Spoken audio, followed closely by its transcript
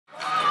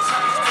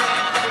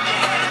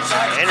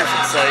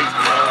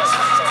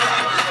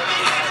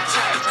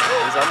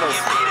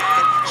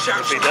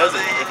If he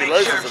doesn't, if he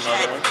loses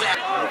another one. 20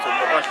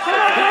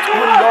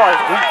 yards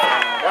deep.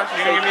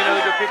 You gonna give me another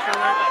good picture on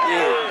that?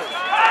 Yeah.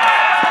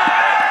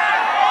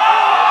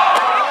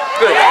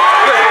 Good.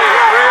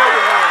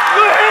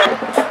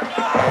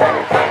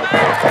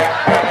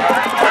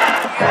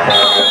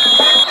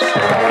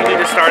 We need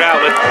to start out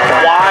with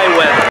why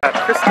weather.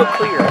 Crystal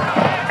clear.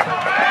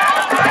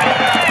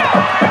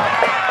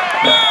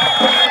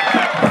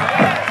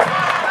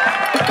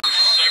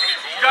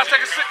 You guys take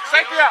a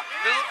safety out.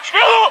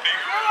 Philip!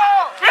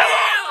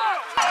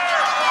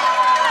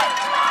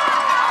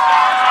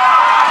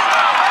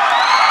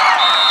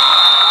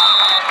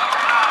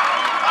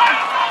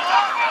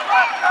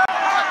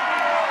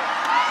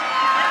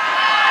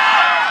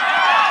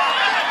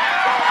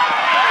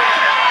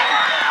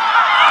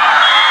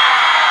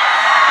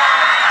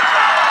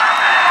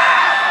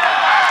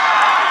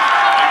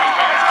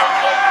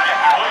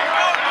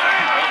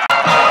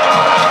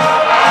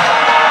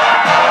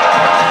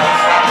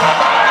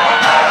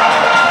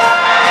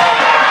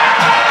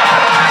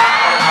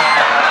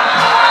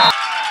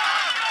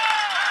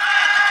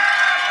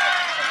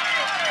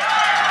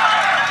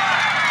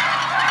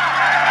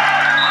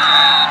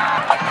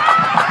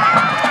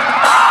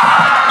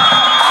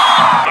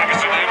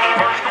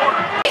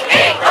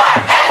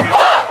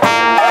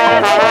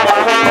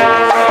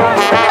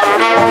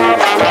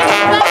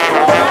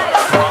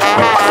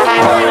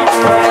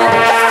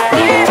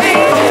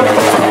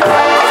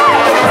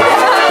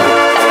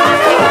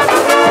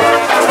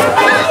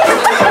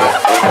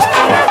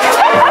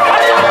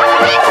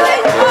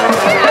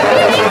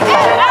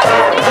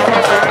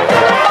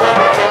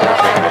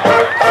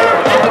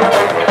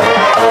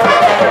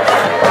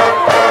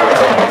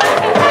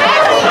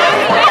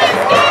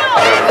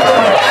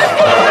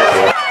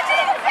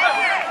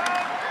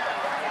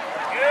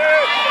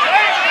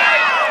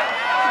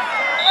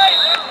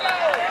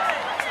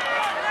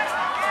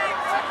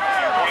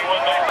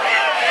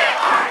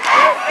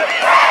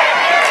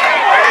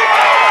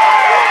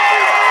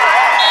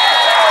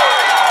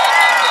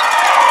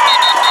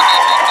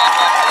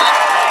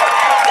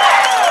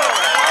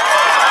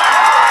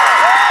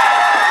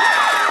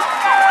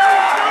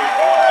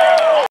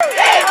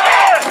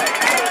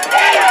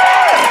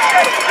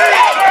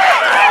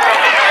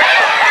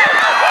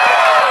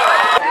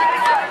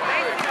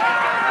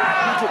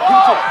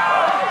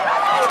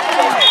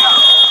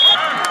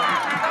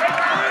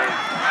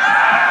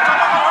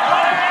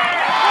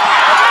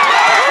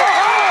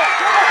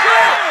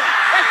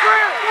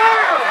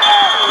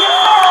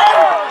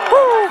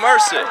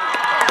 Mercy.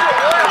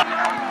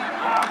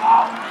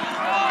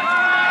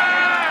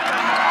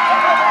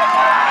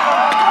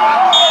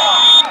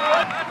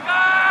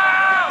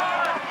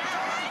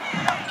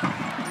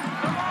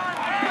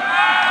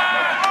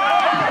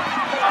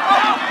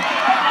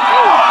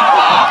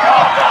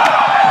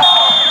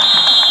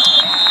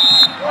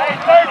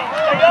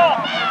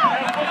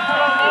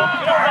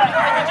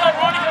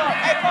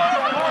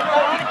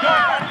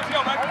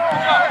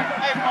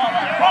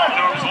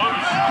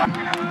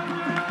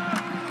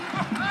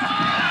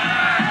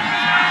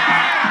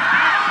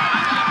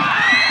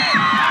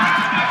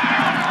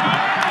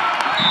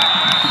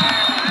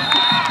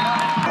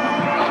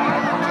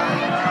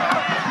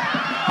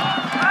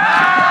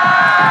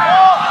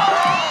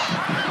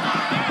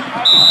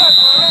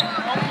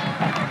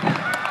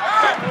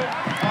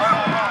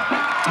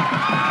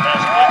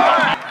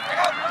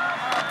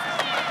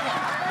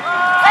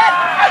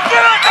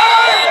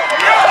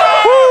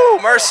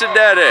 Mercy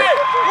Daddy. Let's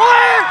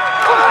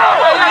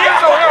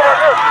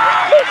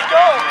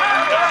go.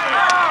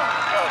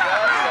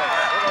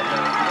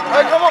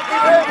 Hey, come on,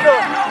 keep it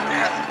going.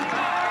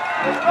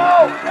 Let's go.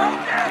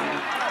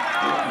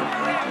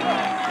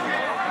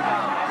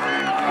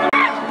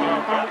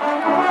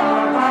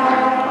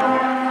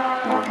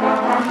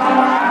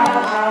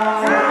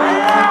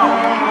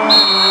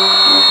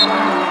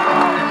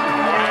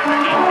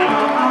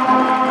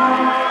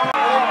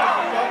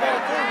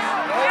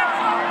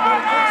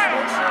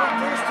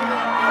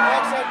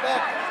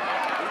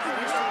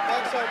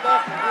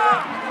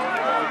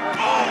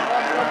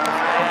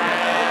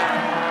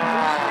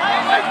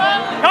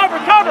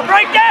 Cover,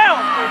 break down!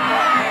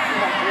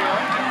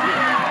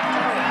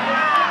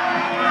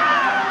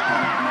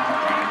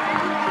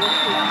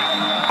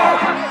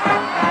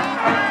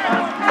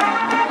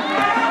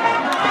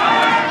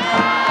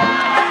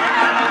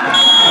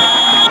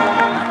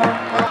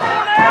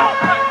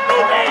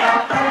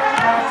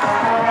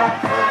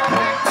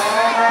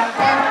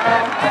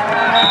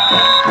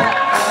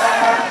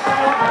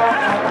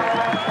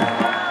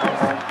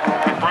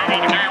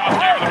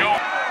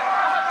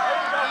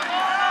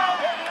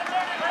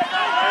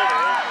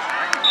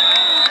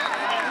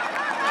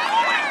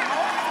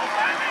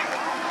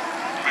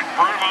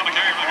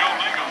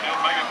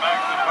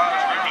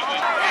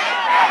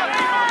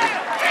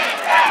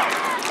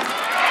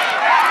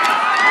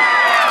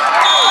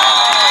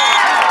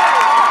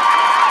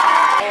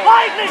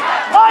 Lightning!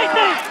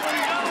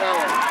 You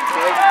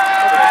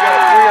got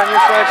a 3 on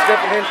your side, step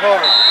and hinge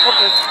hard.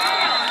 Okay.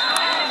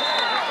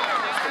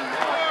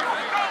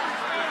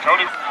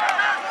 Cody.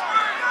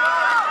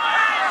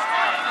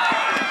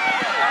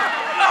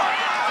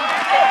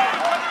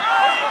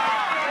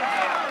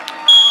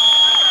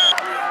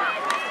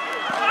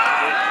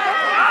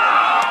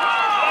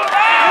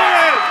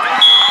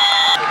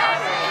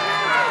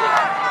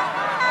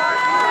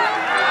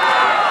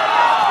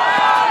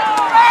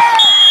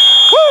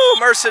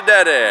 Mercy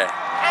Daddy.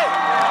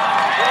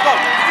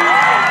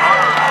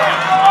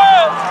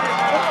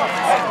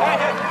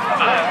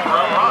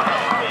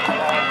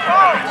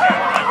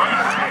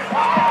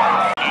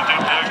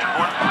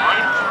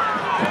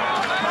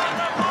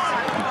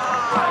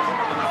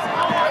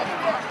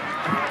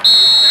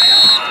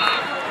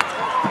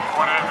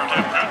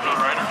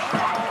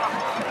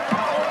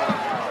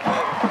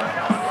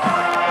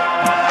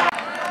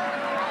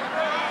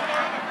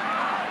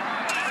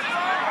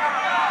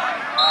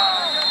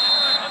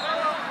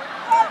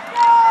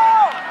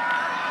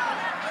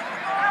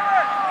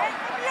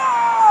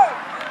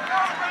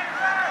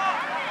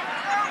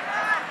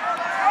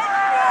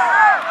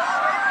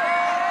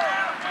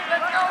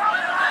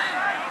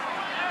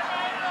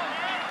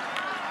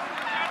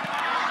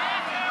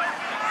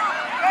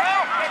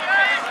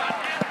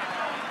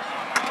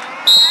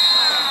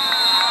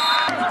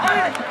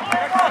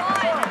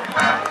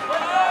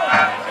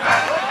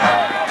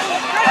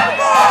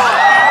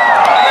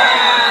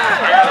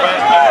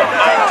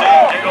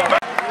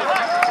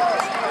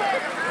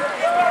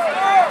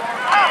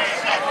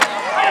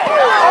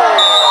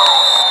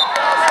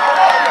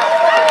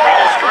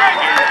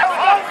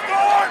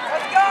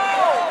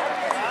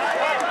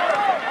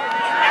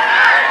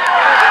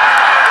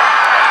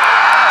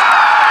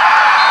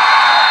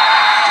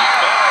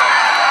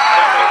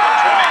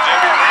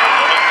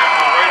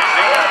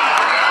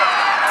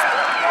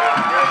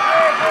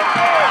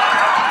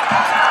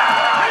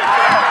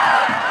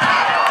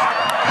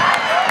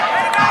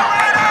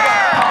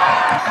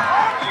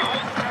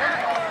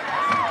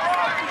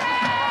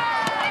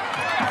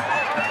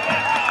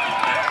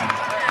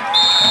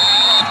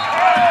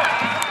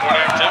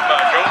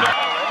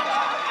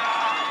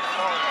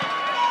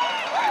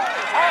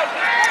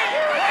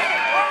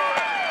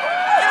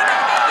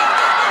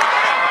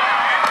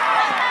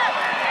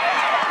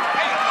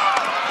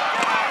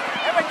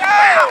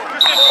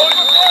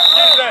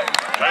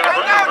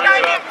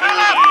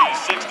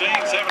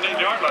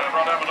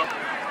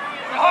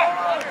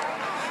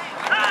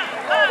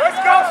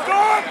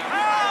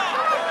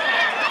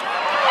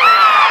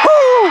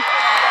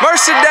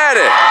 Mercy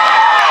Daddy.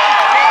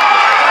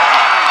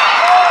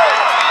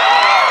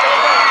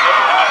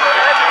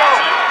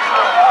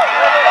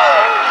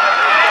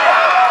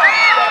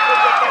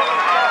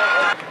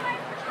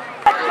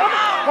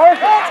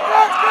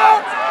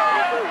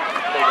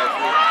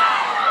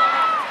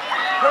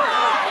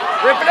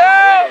 Rip it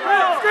out!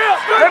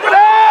 Rip it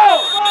out!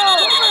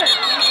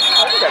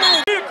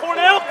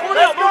 Cornell,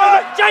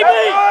 JB!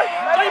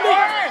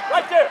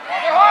 Right there!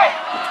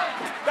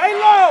 Stay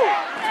low!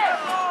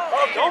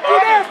 Don't do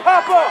that,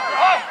 Papa!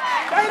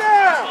 Stay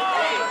down!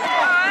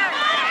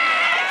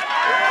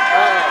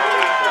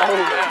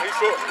 He's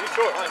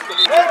short.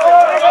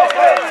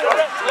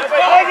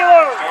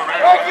 Regular!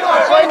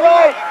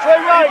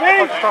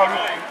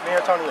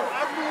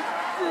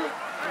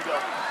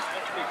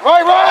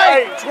 Play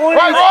right!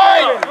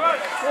 Right!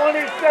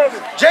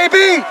 27!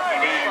 JB!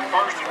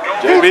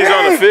 JB's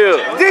on the field.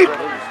 Deep!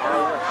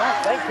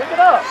 Pick it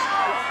up!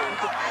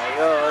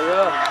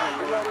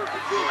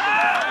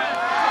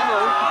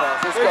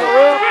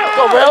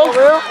 Go,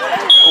 Will!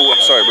 Oh, I'm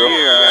sorry, bro.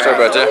 Sorry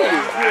about that.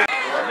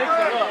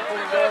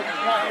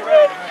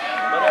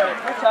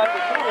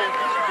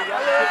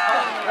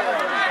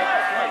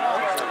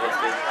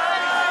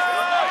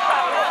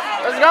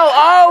 Let's go,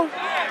 oh!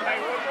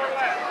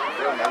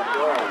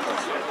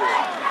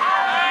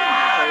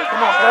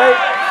 Come on, Kate.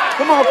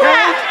 Come on, Kate.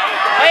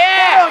 Oh,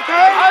 yeah.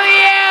 Oh,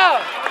 yeah.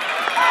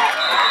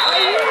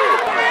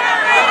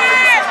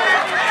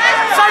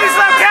 Somebody's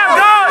left cap,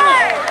 dog.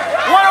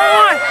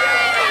 1-on-1.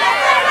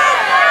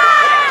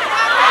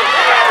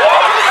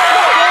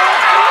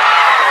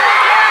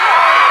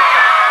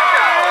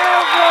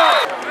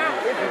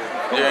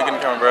 Yeah, get in the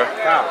camera, bro.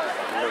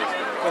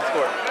 Good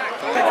score.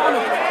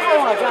 Oh,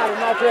 my God. I'm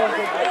not doing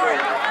good.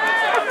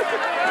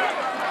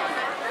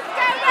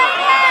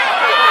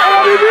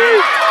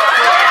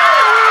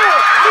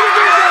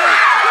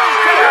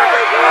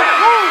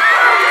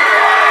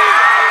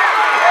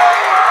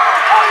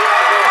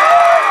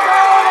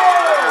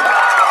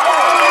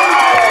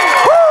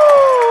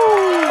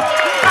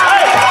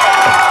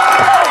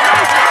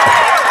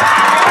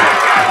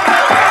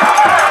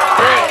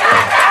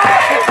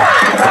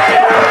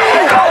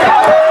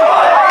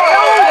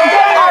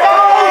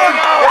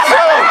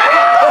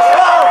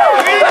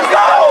 Let's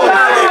go!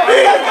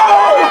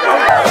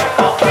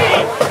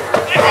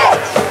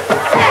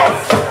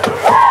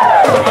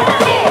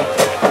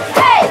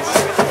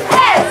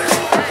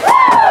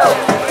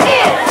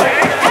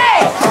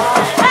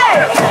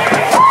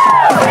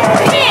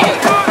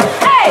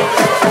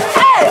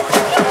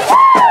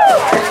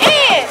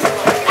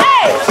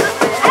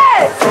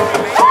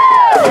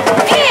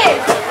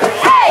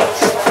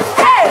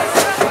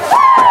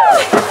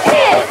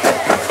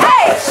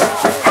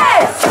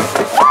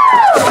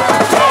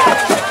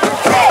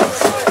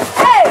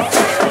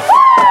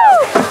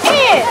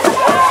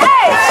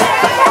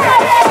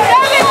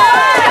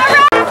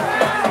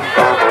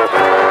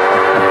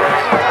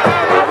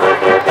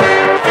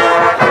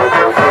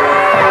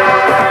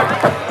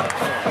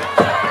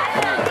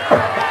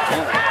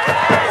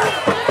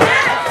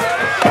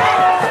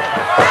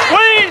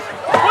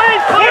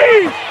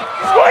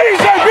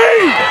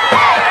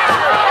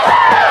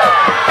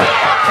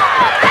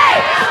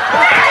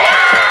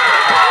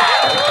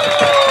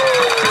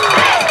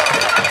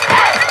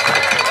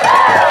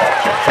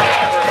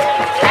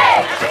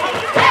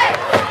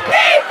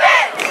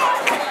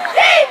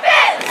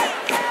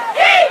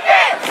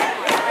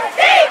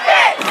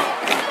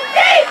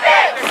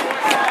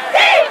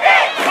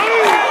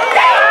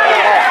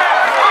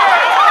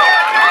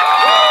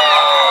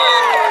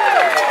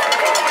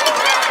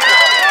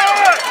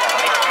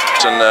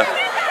 And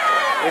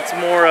It's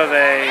more of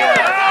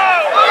a.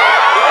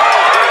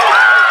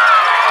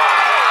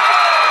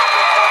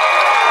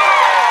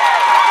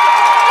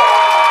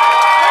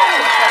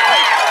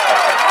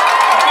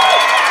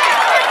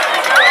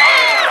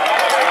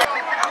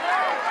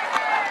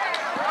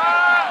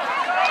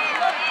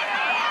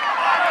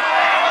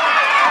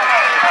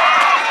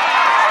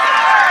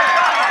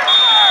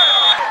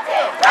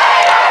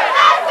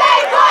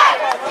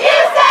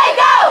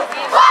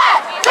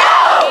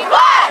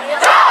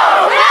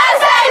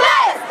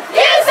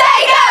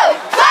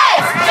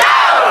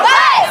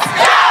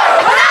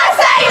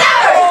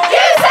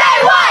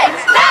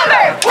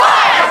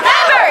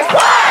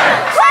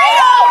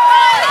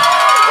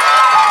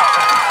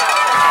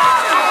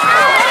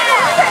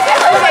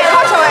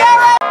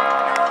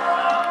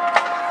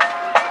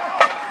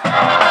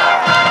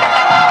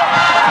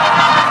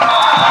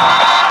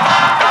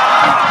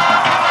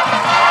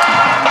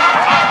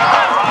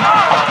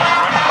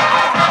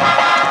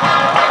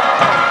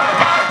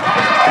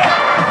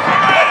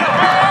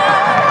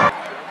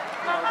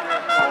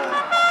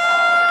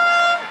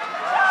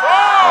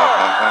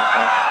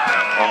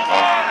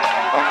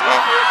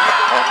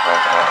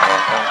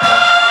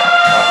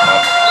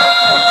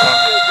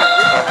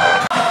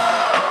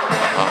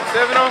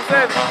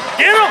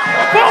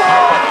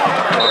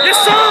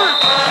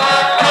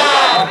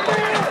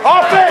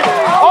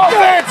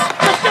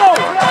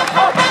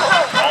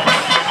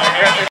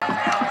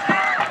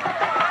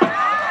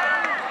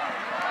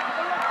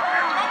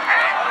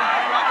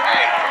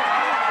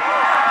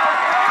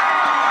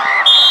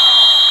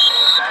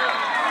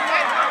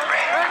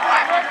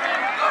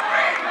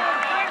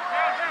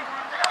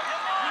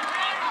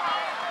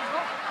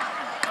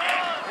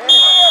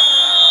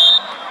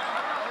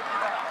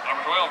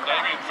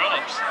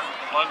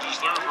 Lunges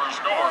through for a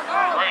score.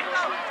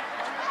 Raiders.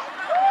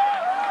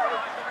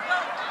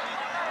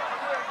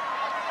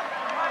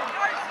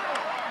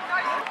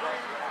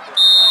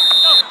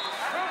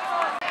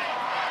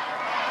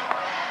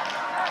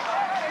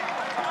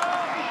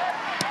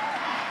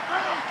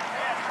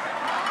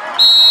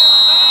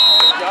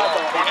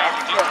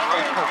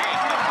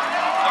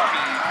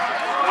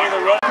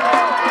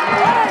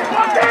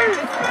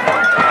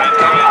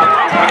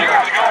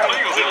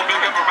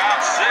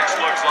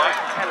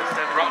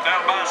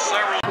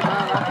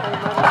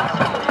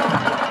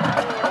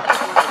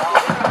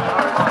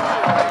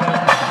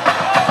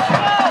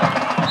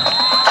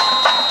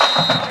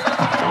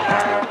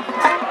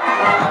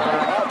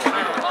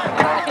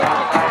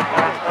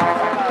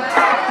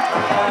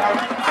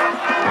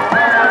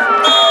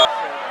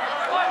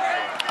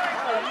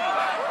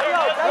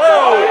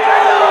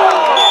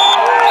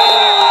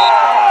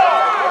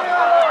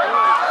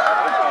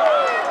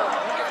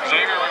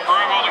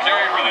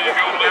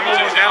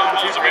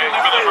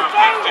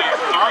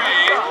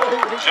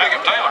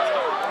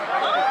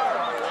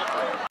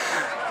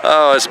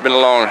 Oh, it's been a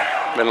long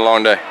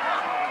day.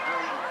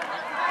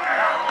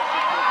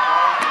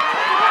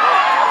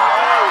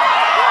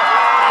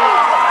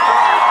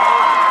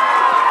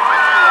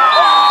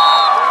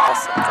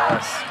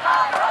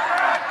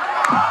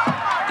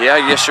 Yeah,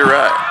 I guess you're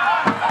right.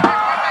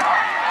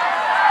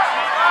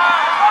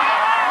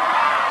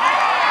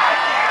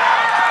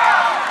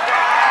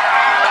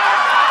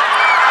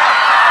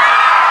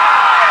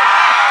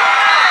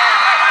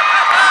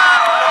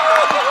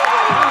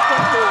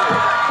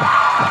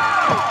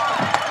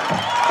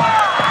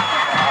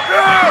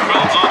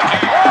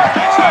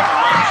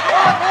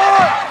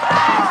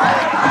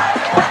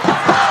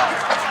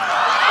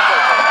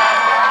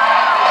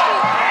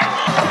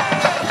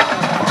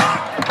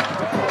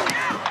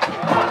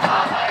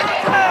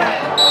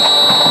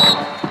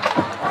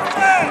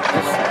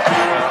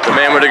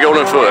 The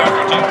golden foot.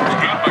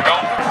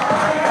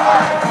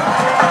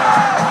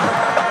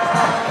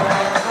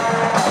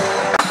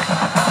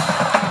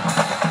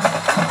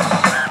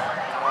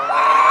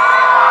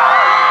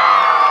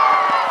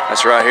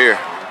 That's right here.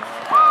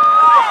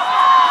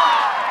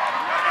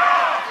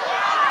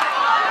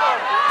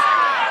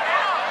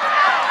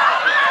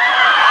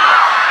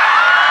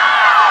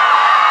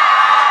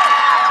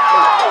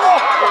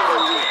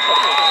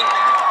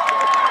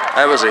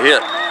 That was a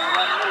hit.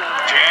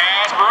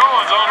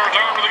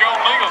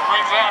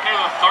 Out near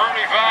the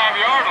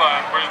 35-yard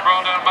line, where he's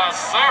brought down by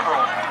several.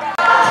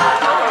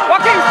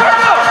 Joaquin,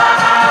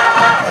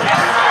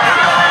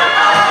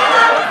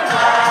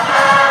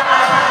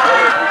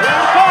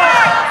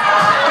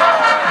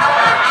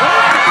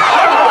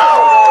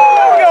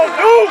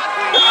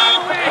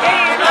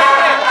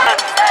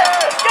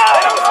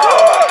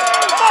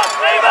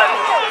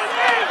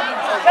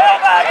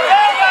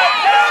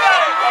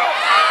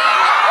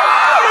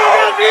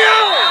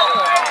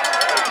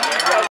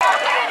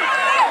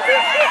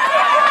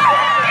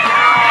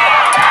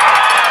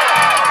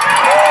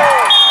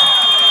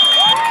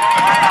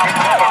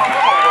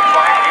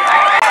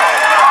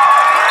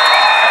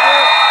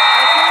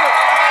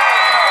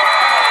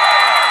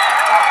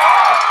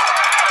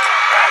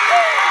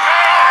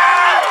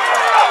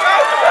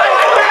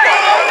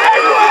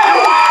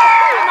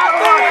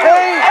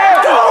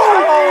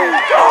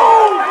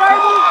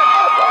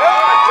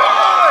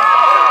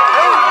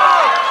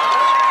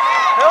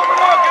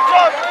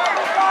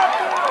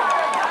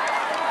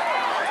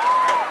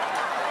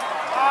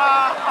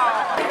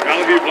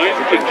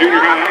 in junior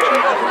high action.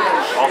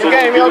 Also,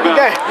 game, y'all. Good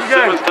game.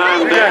 Seventh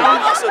time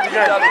down.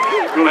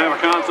 We're going to have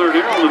a concert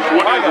here on the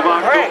 20th of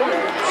October,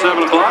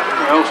 7 o'clock.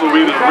 There'll also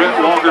be the Rhett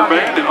Walker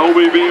Band, and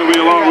OBB will be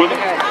along with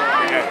them. I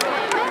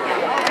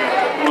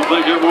want to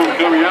thank everyone for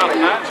coming out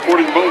tonight,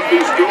 supporting both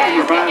these schools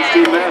and their fine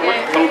student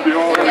athletes. Hope you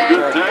all had a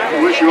good time.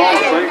 We wish you all a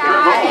safe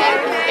trip home.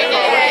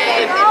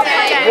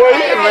 Boy,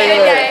 you can make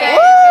it.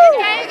 Woo!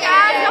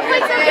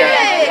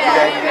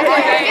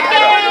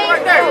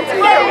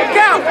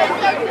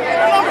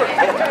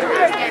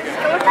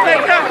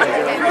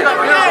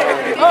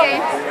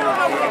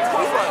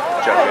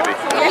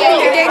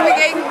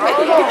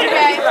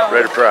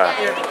 Ready to try.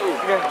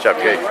 Chop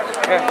cake.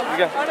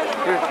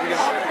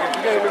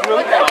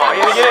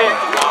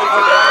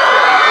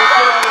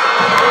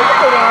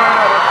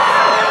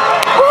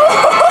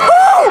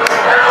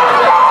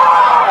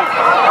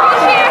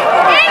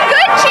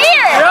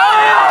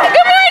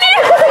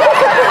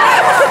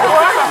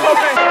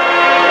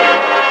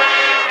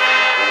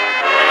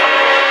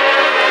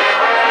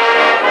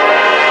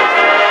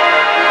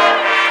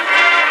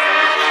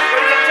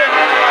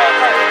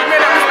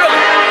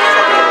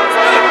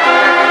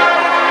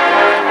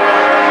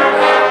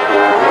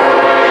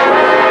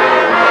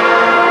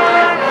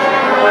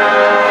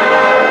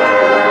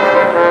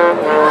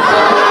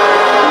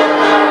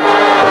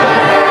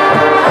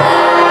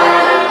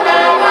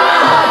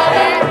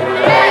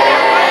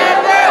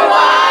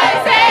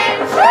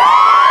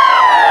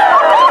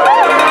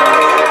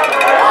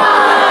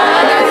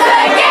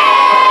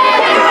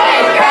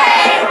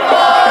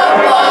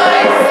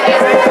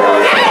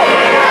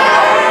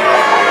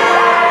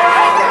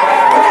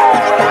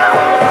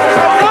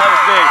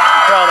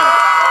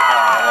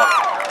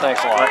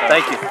 Thanks a lot.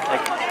 Thank you.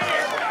 Thank you.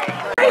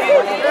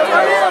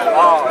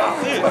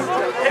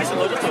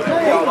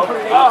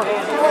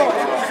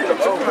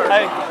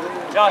 Hey,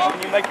 Josh,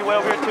 can you make your way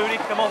over here, Tootie?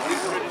 Come on.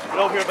 Get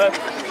over here, bud.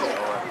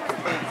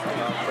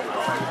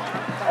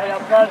 Hey,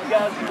 I'm proud of you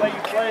guys the way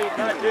you played,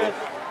 not just,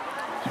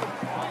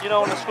 you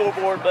know, on the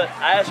scoreboard, but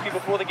I asked you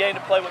before the game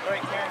to play with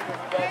great character,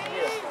 and you guys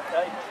did,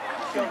 okay? You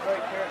showed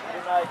great character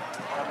tonight,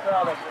 and I'm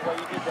proud of you the way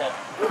you did that.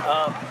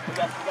 We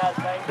got some guys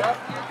banged up,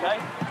 okay?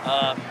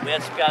 We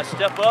had some guys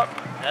step up.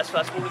 That's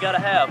what we got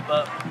to have.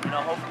 But, you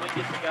know, hopefully we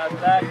get some guys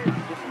back,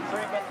 get some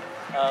treatment.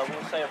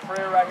 We'll say a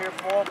prayer right here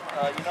for them,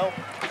 you know.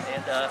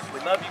 And we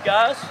love you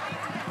guys.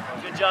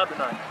 Good job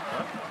tonight.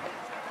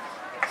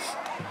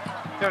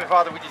 Heavenly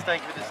Father, we just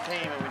thank you for this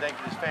team, and we thank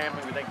you for this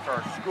family. We thank you for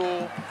our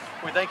school.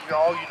 We thank you for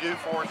all you do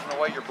for us, and the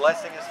way you're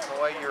blessing us, and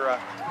the way you're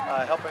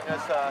helping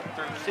us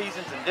through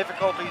seasons and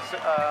difficulties,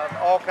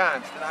 all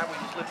kinds. Tonight we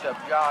just lift up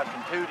Josh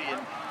and Tootie and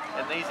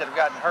these that have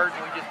gotten hurt,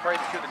 and we just pray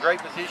that you're in a great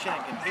position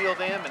and can heal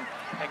them and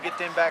get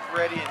them back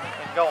ready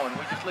and going.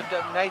 We just lift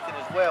up Nathan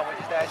as well. We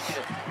just ask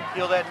you to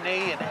heal that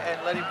knee and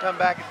let him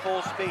come back at full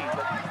speed.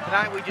 But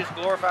tonight we just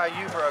glorify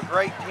you for a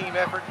great team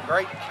effort, and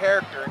great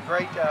character, and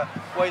great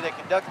way they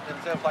conducted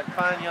themselves like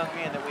fine young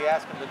men that we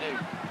ask them to do.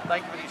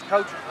 Thank you for these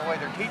coaches and the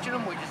way they're teaching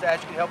them. We just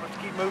ask you to help us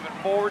to keep moving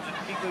forward and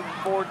keep moving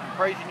forward and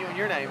praising you in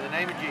your name. In the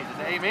name of Jesus,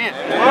 amen.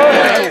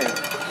 Amen.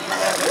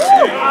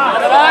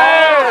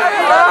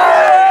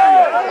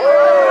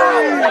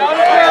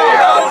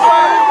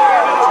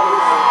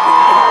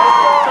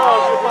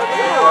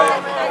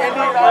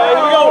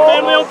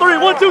 Family on three.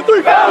 1, 2,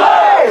 3. Family!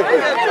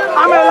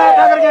 I'm in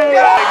the game.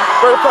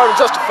 Very proud of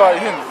Justified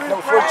him.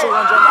 Number 42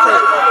 on John